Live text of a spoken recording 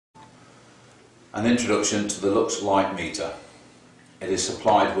An introduction to the Lux light meter. It is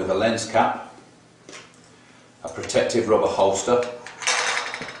supplied with a lens cap, a protective rubber holster,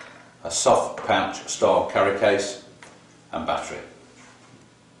 a soft pouch style carry case and battery.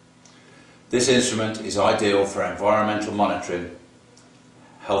 This instrument is ideal for environmental monitoring,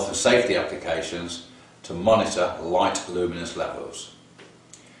 health and safety applications to monitor light luminous levels.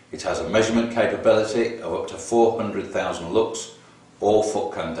 It has a measurement capability of up to 400,000 lux or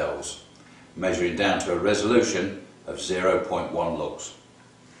foot candles, measuring down to a resolution of 0.1 lux.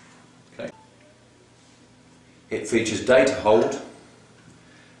 Okay. It features data hold,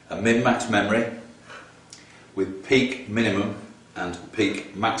 a min-max memory with peak minimum and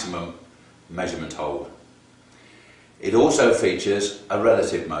peak maximum measurement hold. It also features a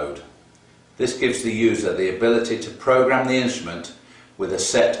relative mode. This gives the user the ability to program the instrument with a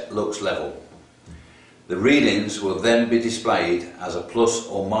set lux level. The readings will then be displayed as a plus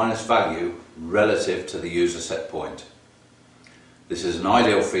or minus value relative to the user set point. This is an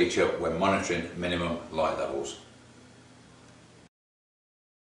ideal feature when monitoring minimum light levels.